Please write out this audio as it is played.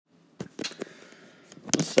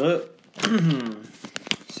up?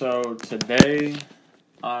 So today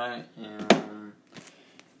I am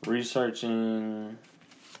researching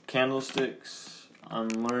candlesticks. I'm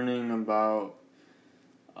learning about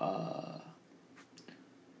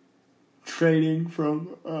trading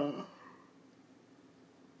from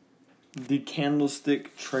the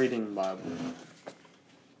Candlestick Trading Bible,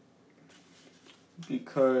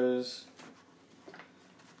 because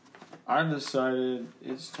I decided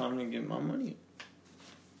it's time to get my money.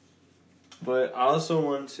 But I also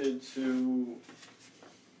wanted to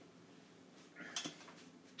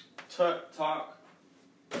talk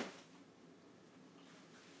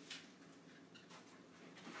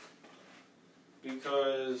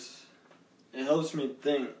because it helps me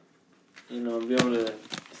think, be able to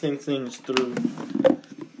think things through.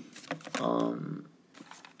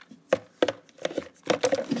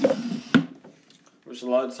 Which a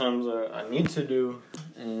lot of times I need to do,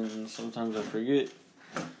 and sometimes I forget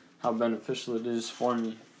how beneficial it is for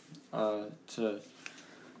me to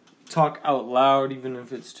talk out loud, even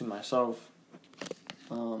if it's to myself.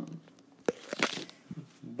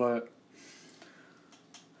 But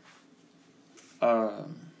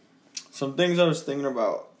some things I was thinking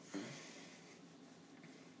about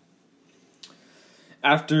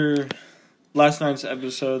after last night's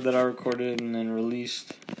episode that I recorded and then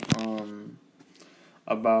released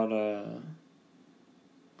about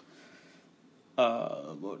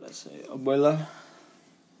what would I say? Abuela,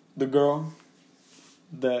 the girl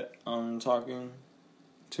that I'm talking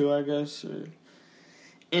to, I guess, or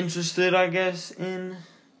interested, I guess, in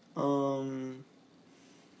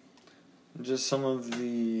just some of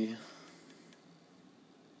the,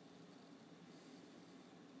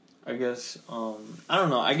 I guess, I don't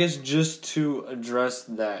know, I guess just to address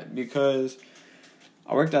that, because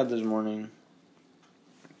I worked out this morning,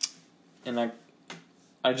 and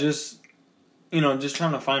I just, just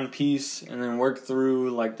trying to find peace and then work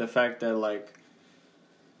through, the fact that,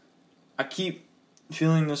 I keep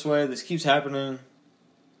feeling this way, this keeps happening,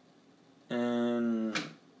 and,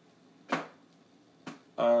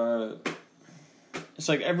 it's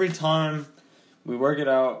every time we work it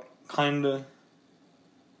out, kinda,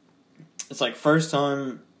 it's first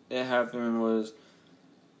time it happened was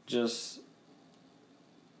just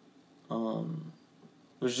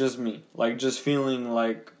me, just feeling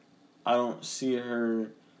like I don't see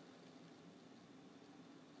her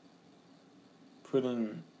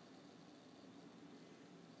putting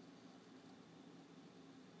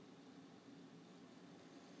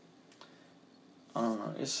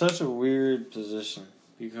it's such a weird position,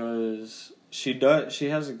 because she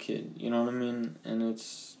has a kid, you know what I mean? And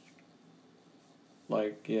it's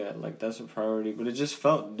that's a priority, but it just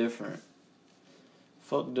felt different.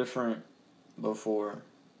 Felt different before.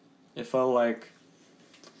 It felt like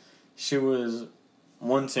she was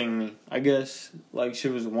wanting me, I guess. She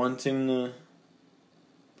was wanting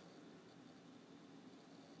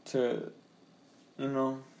to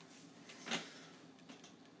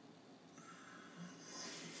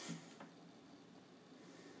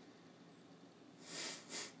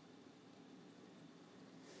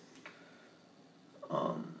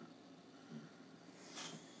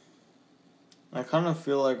I kind of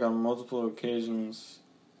feel like on multiple occasions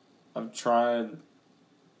I've tried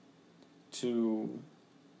to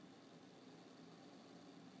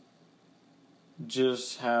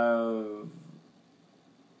just have,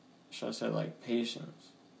 should I say,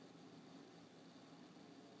 patience.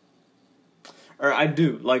 Or I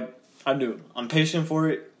do. I'm patient for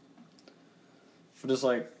it. But just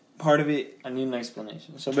part of it, I need an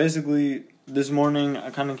explanation. So basically, this morning, I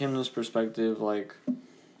kind of came to this perspective,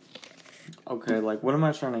 okay, what am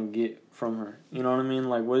I trying to get from her? You know what I mean?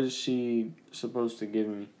 What is she supposed to give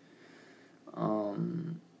me?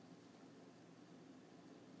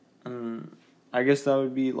 And I guess that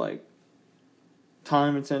would be,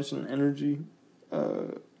 time, attention, energy.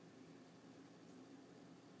 And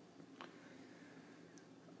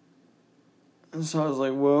so I was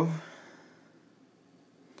like, well,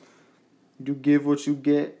 you give what you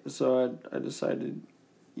get. So I decided,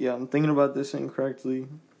 I'm thinking about this incorrectly.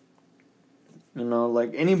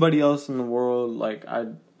 Anybody else in the world, I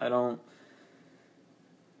don't,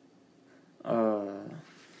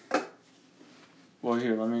 well,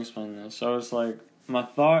 here, let me explain this. So it's my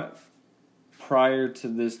thought prior to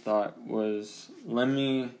this thought was, let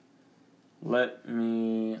me,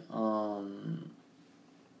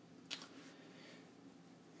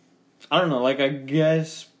 I don't know, I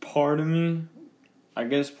guess part of me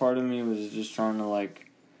was just trying to,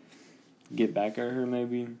 get back at her,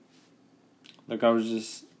 maybe. I was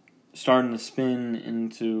just starting to spin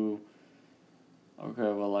into,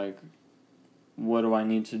 okay, well, what do I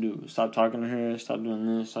need to do? Stop talking to her, stop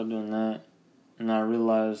doing this, stop doing that. And I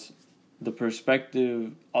realized the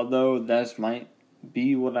perspective, although that might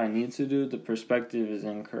be what I need to do, the perspective is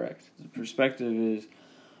incorrect. The perspective is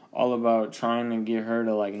all about trying to get her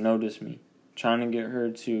to, like, notice me. Trying to get her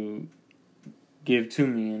to give to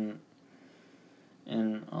me.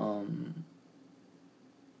 And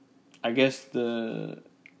I guess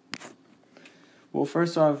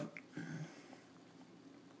first off,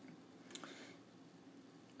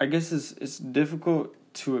 I guess it's difficult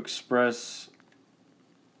to express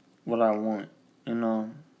what I want, you know.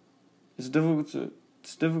 It's difficult to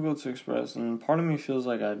express, and part of me feels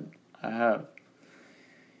like I have.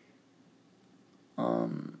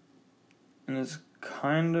 And it's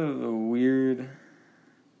kind of a weird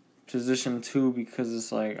position too, because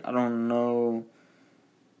it's like I don't know,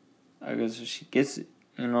 I guess if she gets it,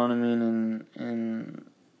 you know what I mean? And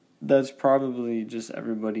that's probably just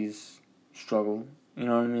everybody's struggle. You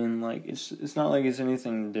know what I mean? Like, it's not like it's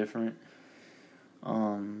anything different.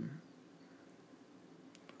 I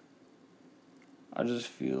just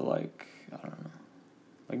feel like, I don't know.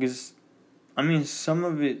 Like, some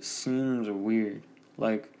of it seems weird.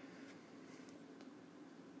 Like,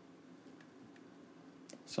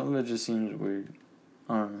 some of it just seems weird.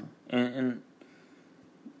 I don't know.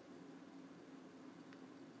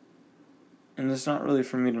 And it's not really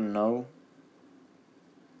for me to know,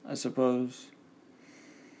 I suppose.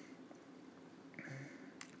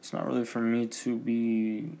 It's not really for me to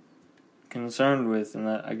be concerned with, and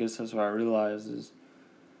I guess that's what I realize is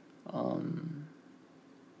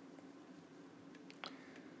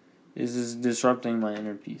this disrupting my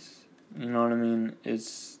inner peace. You know what I mean?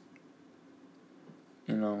 It's,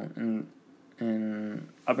 you know, and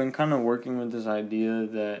I've been kind of working with this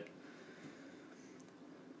idea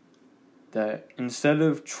that instead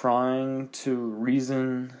of trying to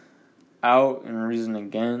reason out and reason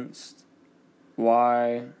against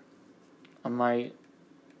why I might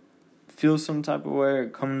feel some type of way or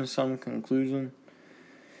come to some conclusion,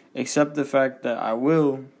 accept the fact that I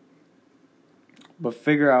will, but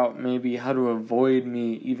figure out maybe how to avoid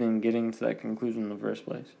me even getting to that conclusion in the first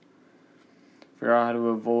place. Figure out how to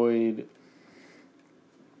avoid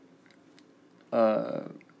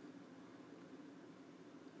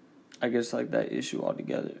I guess, like, that issue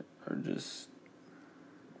altogether, or just,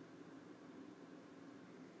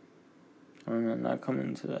 I don't know, not come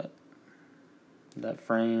into that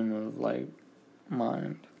frame of, like,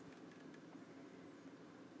 mind.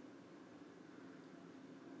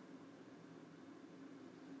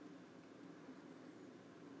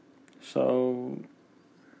 So,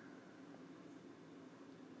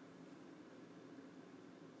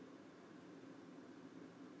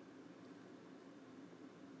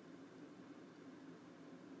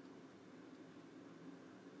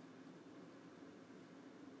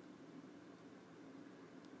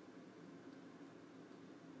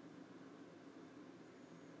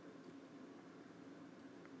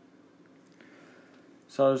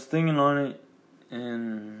 I was thinking on it,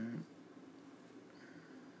 and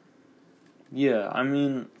yeah, I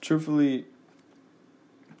mean, truthfully,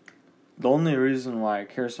 the only reason why I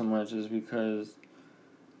care so much is because,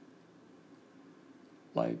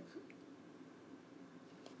 like,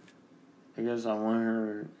 I guess I want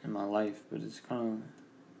her in my life, but it's kind of,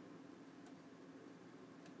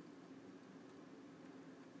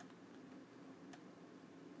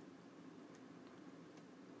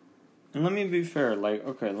 and let me be fair, like,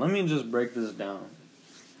 okay, let me just break this down.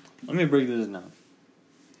 The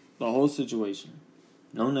whole situation.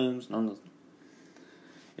 No names, no nothing.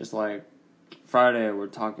 It's like, Friday, we're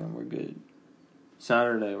talking, we're good.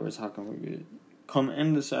 Saturday, we're talking, we're good. Come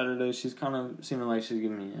end of Saturday, she's kind of seeming like she's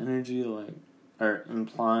giving me energy, like, or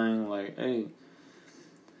implying, like, hey,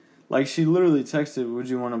 like, she literally texted, would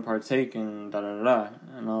you want to partake in da-da-da-da?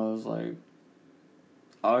 And I was like,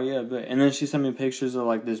 oh, yeah, but, and then she sent me pictures of,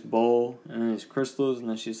 like, this bowl and these crystals, and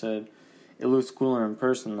then she said, it looks cooler in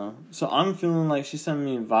person, though. So I'm feeling like she sent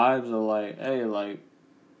me vibes of, like, hey, like,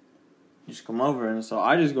 you should come over. And so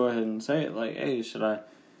I just go ahead and say it, like, hey, should I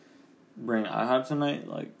bring IHOP tonight?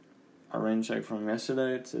 Like, our rain check from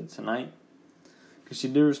yesterday to tonight. Because she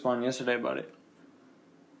did respond yesterday about it.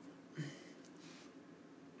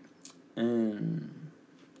 And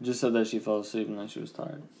just said that she fell asleep and that she was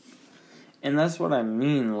tired. And that's what I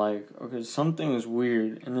mean, like, okay, something is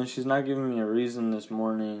weird, and then she's not giving me a reason this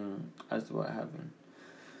morning as to what happened.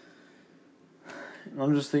 And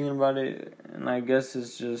I'm just thinking about it, and I guess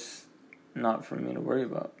it's just not for me to worry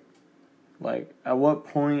about. Like, at what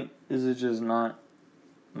point is it just not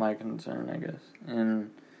my concern, I guess? And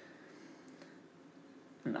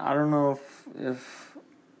I don't know if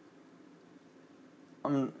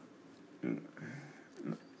I'm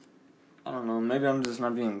I don't know, maybe I'm just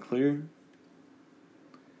not being clear.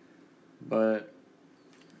 But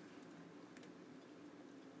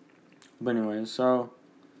anyway, so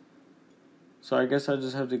I guess I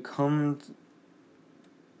just have to come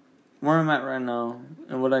where I'm at right now,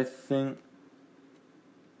 and what I think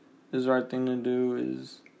is the right thing to do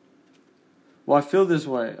is, well, I feel this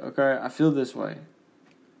way, okay? I feel this way.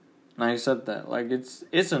 And I accept that. Like,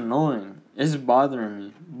 it's annoying. It's bothering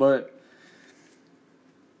me. But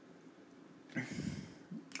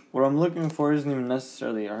what I'm looking for isn't even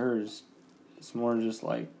necessarily hers. It's more just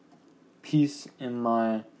like peace in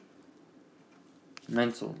my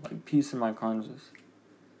mental, like peace in my conscience.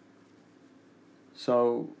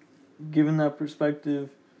 So, given that perspective,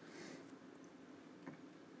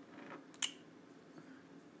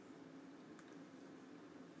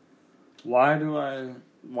 why do I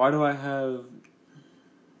have,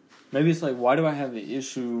 maybe it's like, why do I have the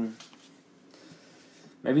issue?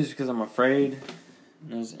 Maybe it's because I'm afraid,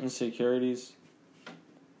 and there's insecurities.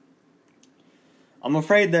 I'm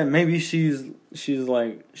afraid that maybe she's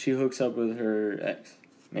like, she hooks up with her ex,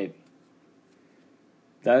 maybe.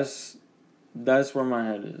 That's where my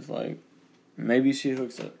head is, like, maybe she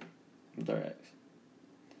hooks up with her ex.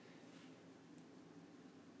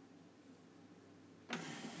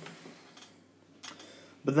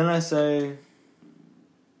 But then I say,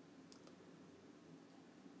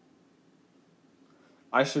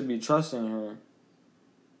 I should be trusting her,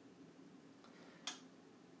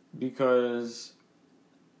 because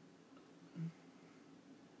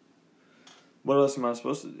what else am I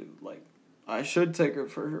supposed to do? Like, I should take her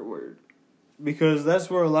for her word, because that's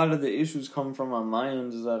where a lot of the issues come from on my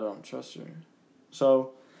end, is that I don't trust her.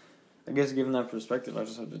 So, I guess given that perspective, I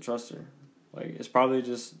just have to trust her. Like, it's probably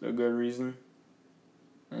just a good reason,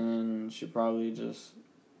 and she probably just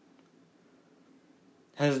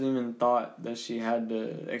hasn't even thought that she had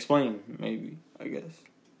to explain, maybe, I guess.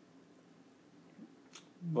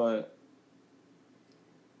 But,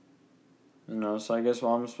 so I guess what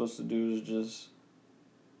I'm supposed to do is just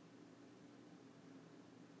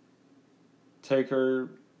take her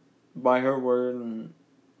by her word and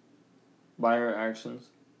by her actions.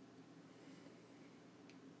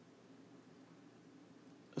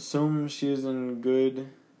 Assume she is in good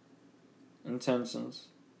intentions.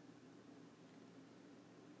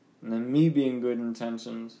 And then me being good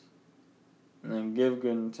intentions. And then give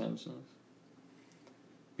good intentions.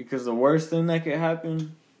 Because the worst thing that could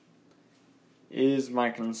happen is my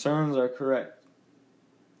concerns are correct.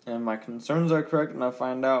 And if my concerns are correct and I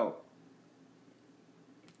find out,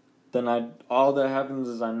 then all that happens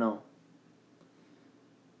is I know.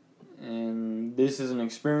 And this is an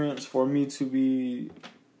experience for me to be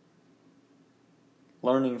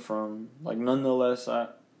learning from. Like, nonetheless,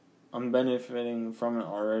 I'm benefiting from it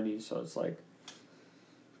already. So it's like,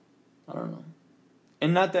 I don't know.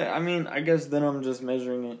 And not that, I guess then I'm just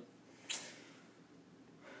measuring it.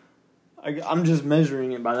 I'm just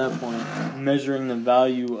measuring it by that point. Measuring the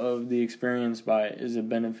value of the experience by, is it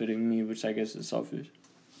benefiting me, which I guess is selfish.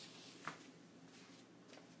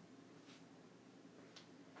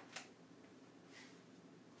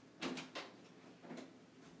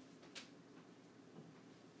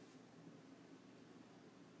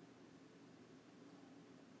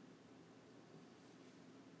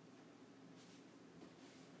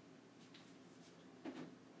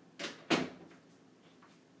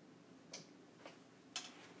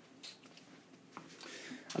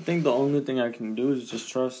 I think the only thing I can do is just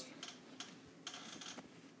trust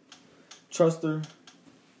her,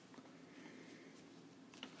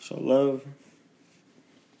 show love,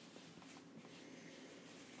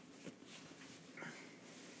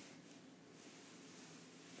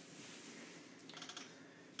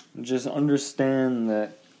 just understand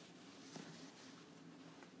that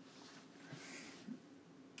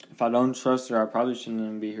if I don't trust her, I probably shouldn't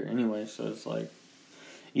even be here anyway. So it's like,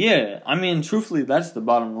 yeah, truthfully, that's the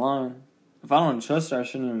bottom line. If I don't trust her, I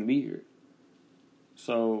shouldn't even be here.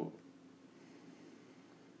 So,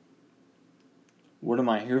 what am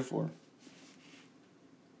I here for?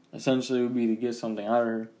 Essentially, it would be to get something out of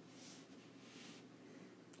her.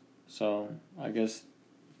 So, I guess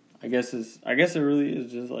it really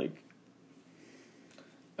is just like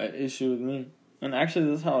an issue with me. And actually,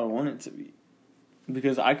 that's how I want it to be.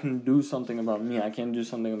 Because I can do something about me. I can't do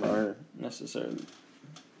something about her, necessarily.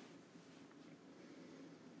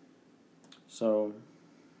 So,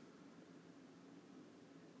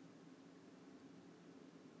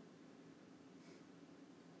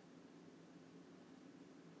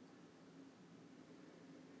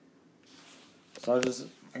 I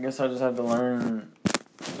guess I just have to learn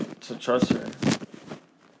to trust her.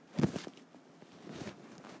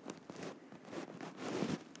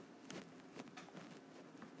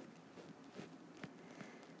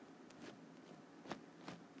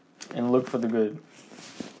 for the good.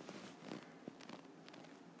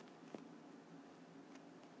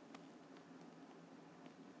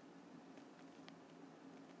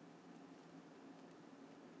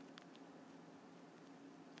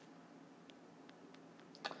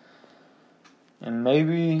 And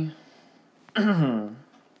maybe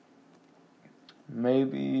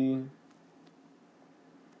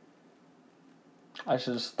I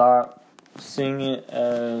should stop seeing it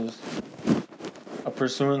as a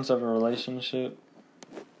pursuance of a relationship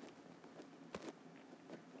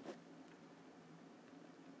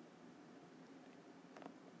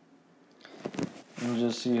and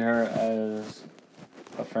just see her as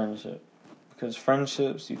a friendship. Because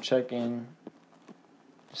friendships, you check in,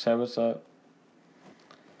 you say what's up,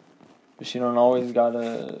 but you don't always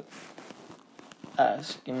gotta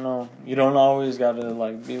ask, you know. You don't always gotta,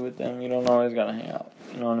 like, be with them. You don't always gotta hang out.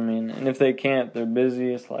 You know what I mean? And if they can't, they're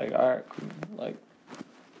busy, it's like, alright, cool. Like,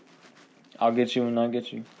 I'll get you when I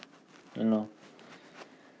get you. You know?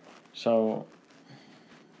 So,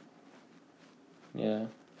 yeah.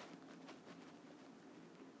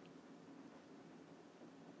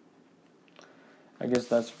 I guess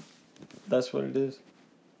that's what it is.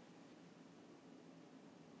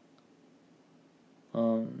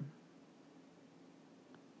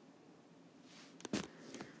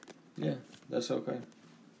 Yeah, that's okay.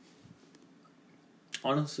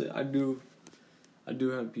 Honestly, I do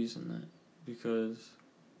have peace in that, because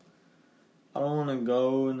I don't want to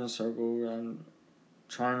go in a circle where I'm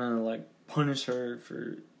trying to, like, punish her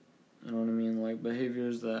for, you know what I mean, like,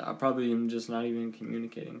 behaviors that I probably am just not even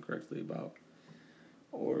communicating correctly about,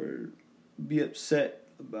 or be upset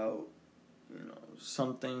about, you know,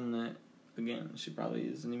 something that, again, she probably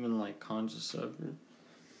isn't even, like, conscious of, or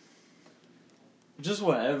just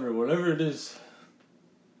whatever it is.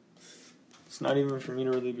 It's not even for me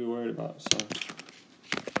to really be worried about, so.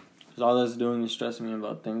 Because all that's doing is stressing me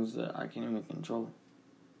about things that I can't even control.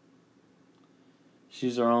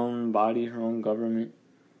 She's her own body, her own government.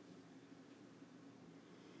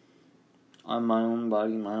 I'm my own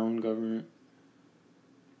body, my own government.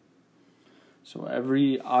 So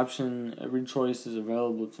every option, every choice is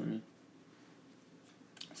available to me.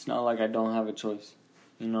 It's not like I don't have a choice.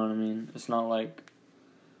 You know what I mean? It's not like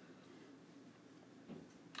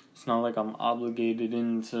I'm obligated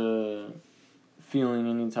into feeling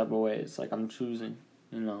any type of way. It's like I'm choosing,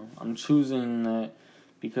 you know. I'm choosing that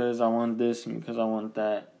because I want this and because I want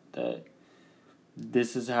that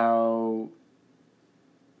this is how,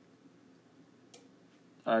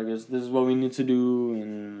 I guess this is what we need to do,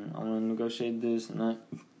 and I want to negotiate this and that,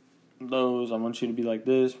 those. I want you to be like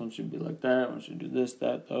this, I want you to be like that, I want you to do this,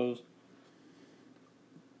 that, those.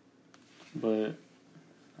 But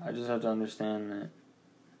I just have to understand that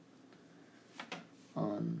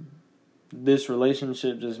this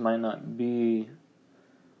relationship just might not be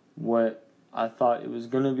what I thought it was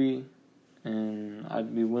going to be, and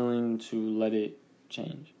I'd be willing to let it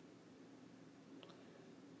change.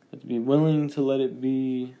 I'd be willing to let it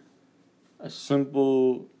be a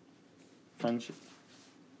simple friendship,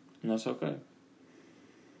 and that's okay.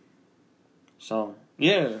 So,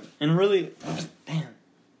 yeah, and really, damn.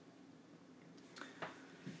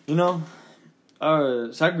 You know,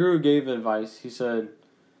 Sadhguru gave advice. He said,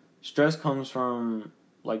 stress comes from,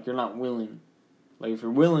 like, you're not willing. Like, if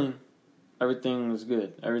you're willing, everything is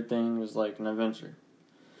good. Everything is like an adventure.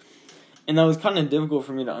 And that was kind of difficult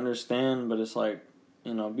for me to understand, but it's like,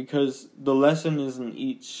 you know, because the lesson is in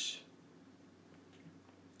each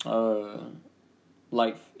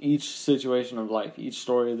life, each situation of life, each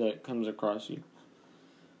story that comes across you.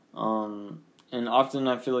 And often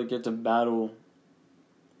I feel like you have to battle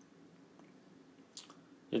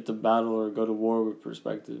or go to war with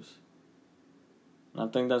perspectives. And I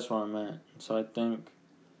think that's where I'm at. So I think,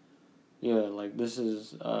 yeah, like, this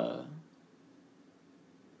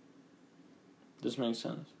makes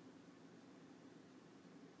sense.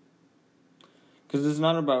 Because it's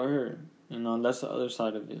not about her. You know, that's the other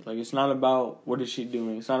side of it. Like, it's not about what is she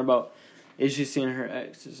doing. It's not about is she seeing her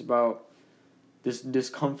ex. It's about this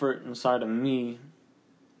discomfort inside of me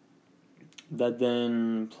that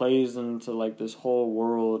then plays into, like, this whole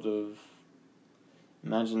world of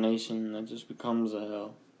imagination that just becomes a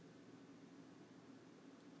hell.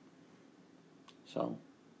 So,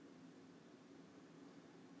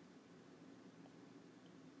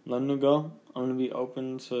 letting it go. I'm going to be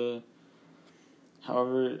open to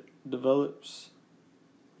however it develops,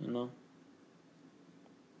 you know.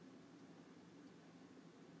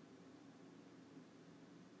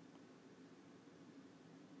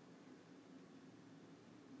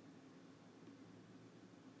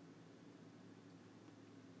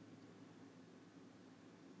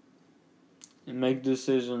 and make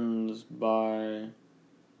decisions by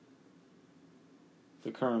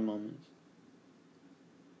the current moments.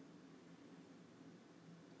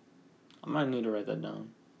 I might need to write that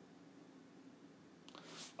down.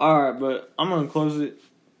 Alright, but I'm going to close it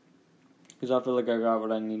because I feel like I got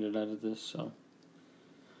what I needed out of this, so.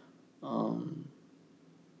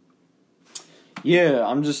 Yeah,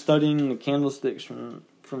 I'm just studying the candlesticks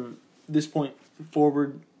from this point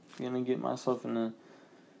forward. I'm going to get myself into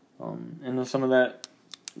some of that,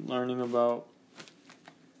 learning about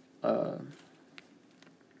how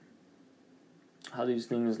these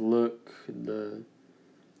things look, the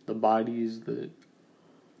bodies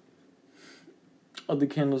of the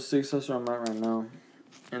candlesticks. That's where I'm at right now.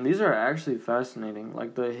 And these are actually fascinating.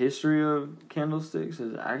 Like, the history of candlesticks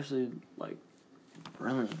is actually, like,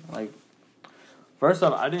 brilliant. Like, first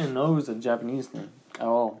off, I didn't know it was a Japanese thing at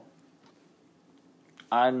all.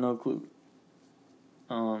 I had no clue.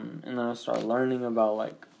 And then I started learning about,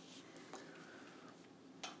 like,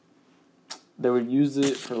 they would use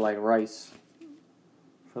it for, like, rice.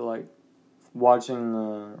 For, like, watching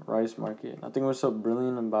the rice market. I think what's so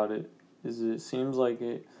brilliant about it is it seems like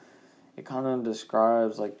it kind of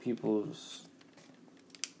describes, like, people's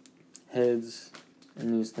heads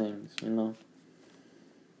in these things, you know?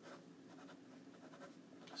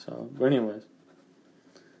 So, but anyways,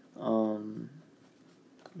 I'm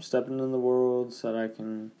stepping in the world so that I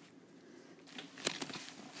can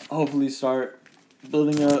hopefully start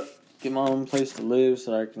building up, get my own place to live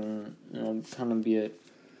so that I can, you know, kind of be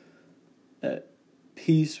at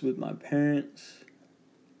peace with my parents.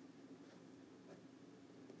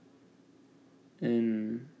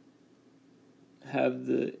 And have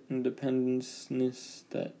the independence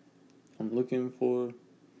that I'm looking for.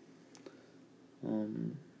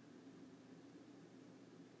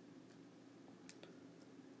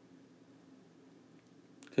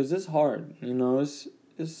 Because it's hard, you know, it's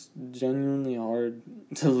genuinely hard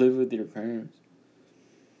to live with your parents.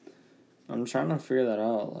 I'm trying to figure that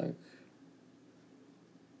out, like.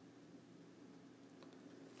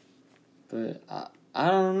 But I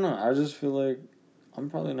don't know, I just feel like I'm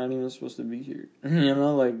probably not even supposed to be here. You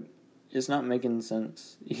know, like, it's not making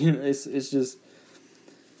sense. You know, it's just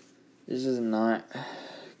not,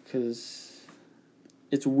 because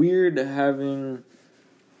it's weird having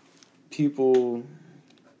people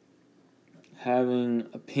having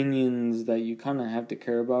opinions that you kind of have to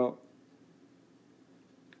care about,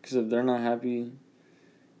 because if they're not happy,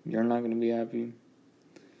 you're not going to be happy,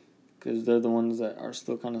 because they're the ones that are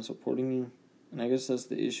still kind of supporting you. And I guess that's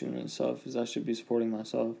the issue in itself, is I should be supporting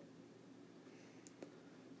myself.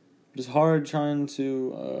 It's hard trying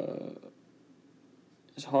to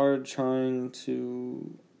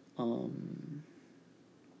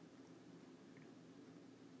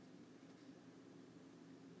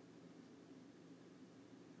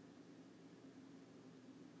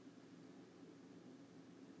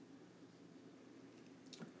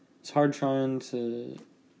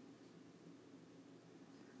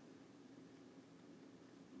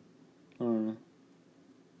I don't know.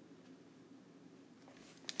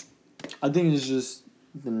 I think it's just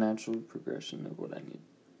the natural progression of what I need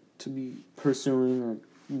to be pursuing or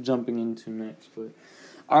jumping into next. But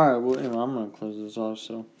alright, well, anyway, I'm going to close this off.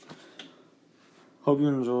 So, hope you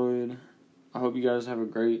enjoyed. I hope you guys have a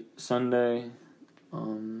great Sunday.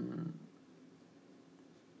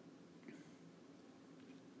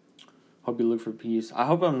 Hope you look for peace. I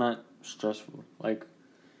hope I'm not stressful. Like,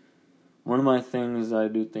 one of my things that I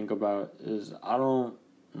do think about is I don't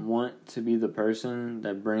want to be the person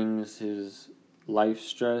that brings his life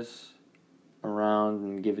stress around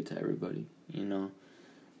and give it to everybody, you know?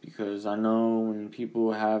 Because I know when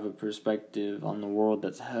people have a perspective on the world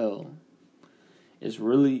that's hell, it's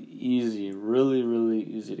really easy, really, really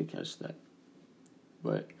easy to catch that.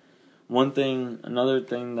 But another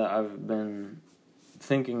thing that I've been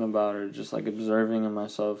thinking about, or just like observing in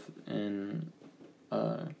myself and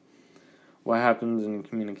what happens in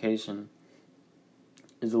communication,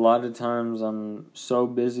 is a lot of times I'm so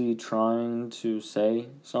busy trying to say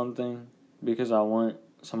something because I want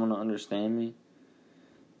someone to understand me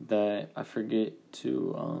that I forget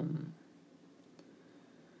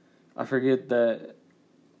that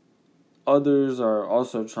others are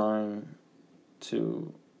also trying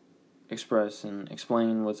to express and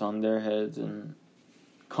explain what's on their heads and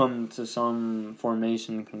come to some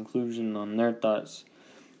conclusion on their thoughts.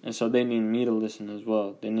 And so they need me to listen as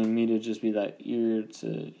well. They need me to just be that ear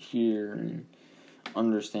to hear and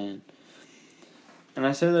understand. And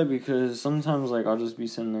I say that because sometimes, like, I'll just be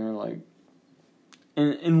sitting there, like,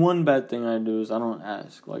 and one bad thing I do is I don't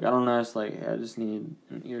ask. Like, I don't ask, like, hey, I just need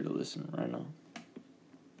an ear to listen right now.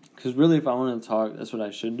 Because really, if I want to talk, that's what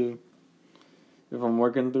I should do. If I'm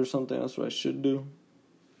working through something, that's what I should do.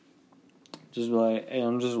 Just be like, hey,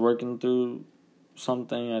 I'm just working through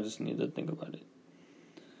something. I just need to think about it.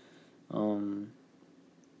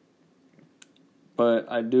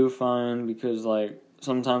 But I do find, because, like,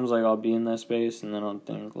 sometimes, like, I'll be in that space and then I'll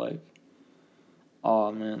think, like,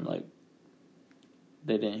 oh, man, like,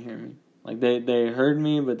 they didn't hear me. Like, they heard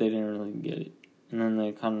me, but they didn't really get it. And then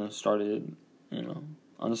they kind of started,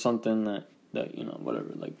 on something that,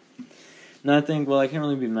 whatever, like. And I think, well, I can't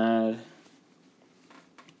really be mad.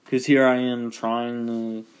 Because here I am trying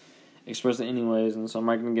to express it anyways. And so am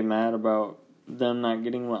I going to get mad about them not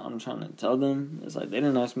getting what I'm trying to tell them? It's like, they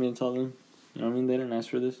didn't ask me to tell them. You know what I mean? They didn't ask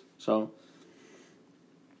for this. So,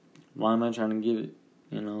 why am I trying to give it?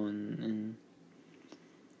 And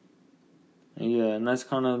yeah, and that's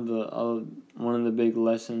kind of one of the big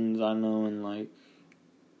lessons I know in, like,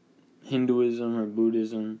 Hinduism or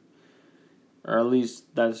Buddhism. Or at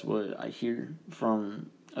least that's what I hear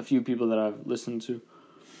from a few people that I've listened to.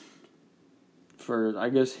 For, I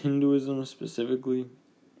guess, Hinduism specifically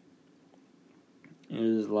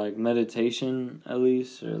is, like, meditation, at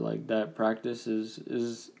least, or, like, that practice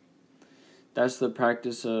is that's the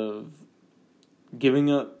practice of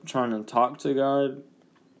giving up trying to talk to God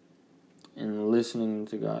and listening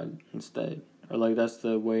to God instead. Or, like, that's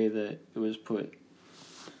the way that it was put.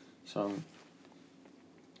 So,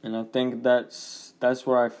 and I think that's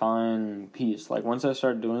where I find peace. Like, once I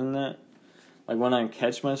start doing that, like, when I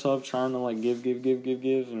catch myself trying to, like, give,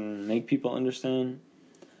 and make people understand,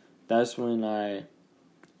 that's when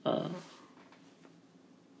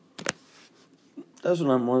that's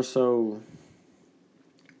when I more so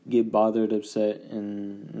get bothered, upset,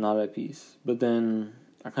 and not at peace. But then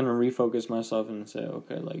I kind of refocus myself and say,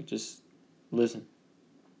 okay, like, just listen.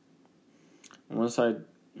 And once I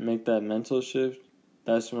make that mental shift,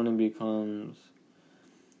 that's when it becomes,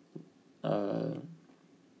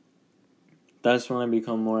 that's when I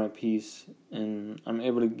become more at peace, and I'm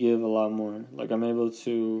able to give a lot more. Like, I'm able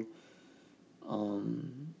to,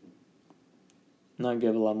 not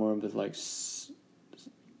give a lot more, but, like,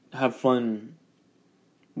 have fun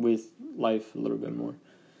with life a little bit more.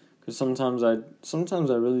 Because sometimes I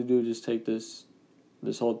really do just take this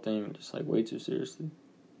whole thing just, like, way too seriously.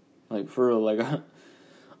 Like, for real, like,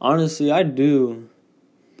 honestly, I do.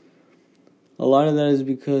 A lot of that is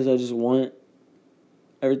because I just want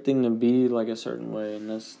everything to be, like, a certain way, and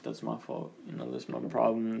that's my fault. That's my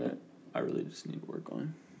problem that I really just need to work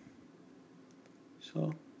on.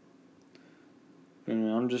 So,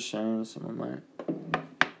 anyway, I'm just sharing some of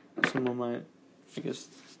my, I guess,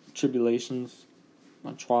 tribulations,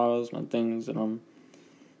 my trials, my things that I'm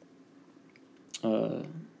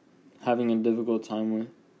having a difficult time with.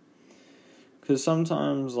 Because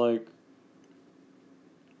sometimes, like,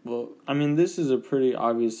 well, I mean, this is a pretty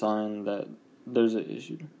obvious sign that there's an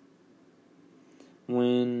issue.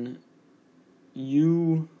 When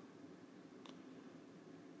you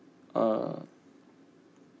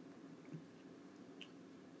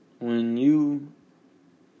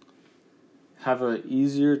have an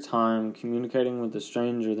easier time communicating with a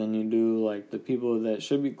stranger than you do, like, the people that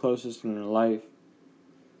should be closest in your life,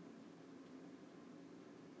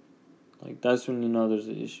 like, that's when you know there's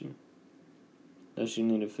an issue that you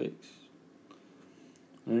need to fix.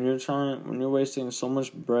 When you're wasting so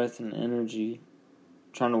much breath and energy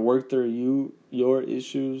trying to work through your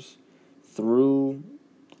issues through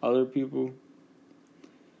other people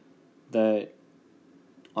that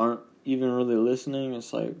aren't even really listening,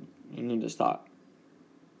 it's like, you need to stop.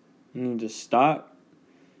 You need to stop,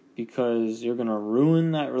 because you're going to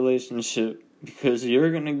ruin that relationship, because you're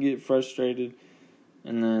going to get frustrated,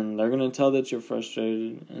 and then they're going to tell that you're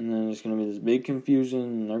frustrated, and then it's going to be this big confusion,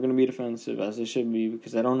 and they're going to be defensive, as they should be,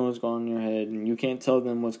 because they don't know what's going on in your head, and you can't tell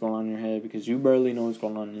them what's going on in your head, because you barely know what's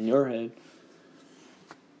going on in your head.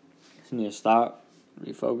 So you need to stop,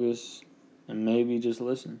 refocus, and maybe just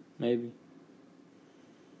listen. Maybe.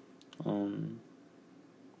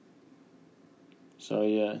 So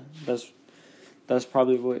yeah, that's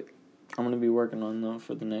probably what I'm going to be working on, though,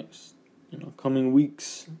 for the next, coming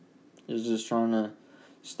weeks, is just trying to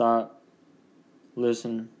stop,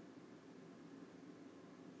 listen,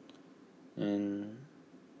 and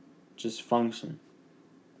just function.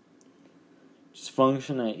 Just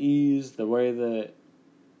function at ease, the way that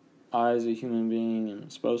I, as a human being, am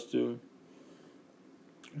supposed to.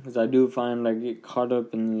 Because I do find I get caught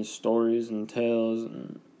up in these stories and tales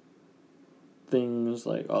and things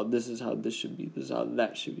like, oh, this is how this should be, this is how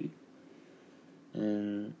that should be.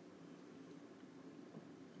 And,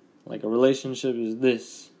 like, a relationship is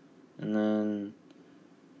this. And then,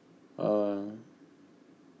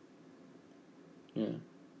 Yeah.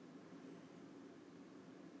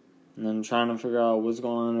 And then trying to figure out what's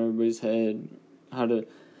going on in everybody's head, how to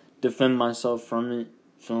defend myself from it,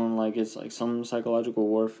 feeling like it's like some psychological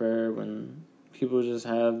warfare when people just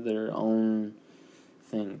have their own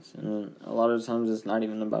things. And then a lot of times it's not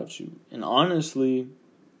even about you. And honestly,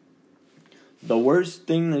 the worst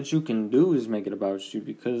thing that you can do is make it about you,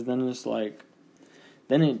 because then it's like,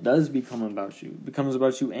 then it does become about you. It becomes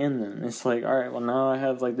about you and them. It's like, all right, well, now I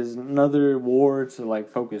have like this another war to like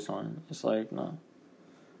focus on. It's like, no.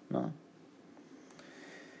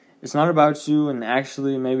 It's not about you, and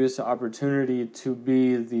actually maybe it's an opportunity to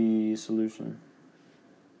be the solution.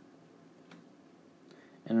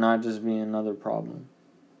 And not just be another problem.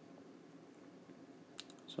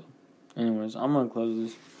 So, anyways, I'm going to close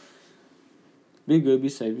this. Be good, be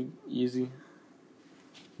safe, be easy.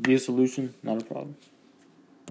 Be a solution, not a problem.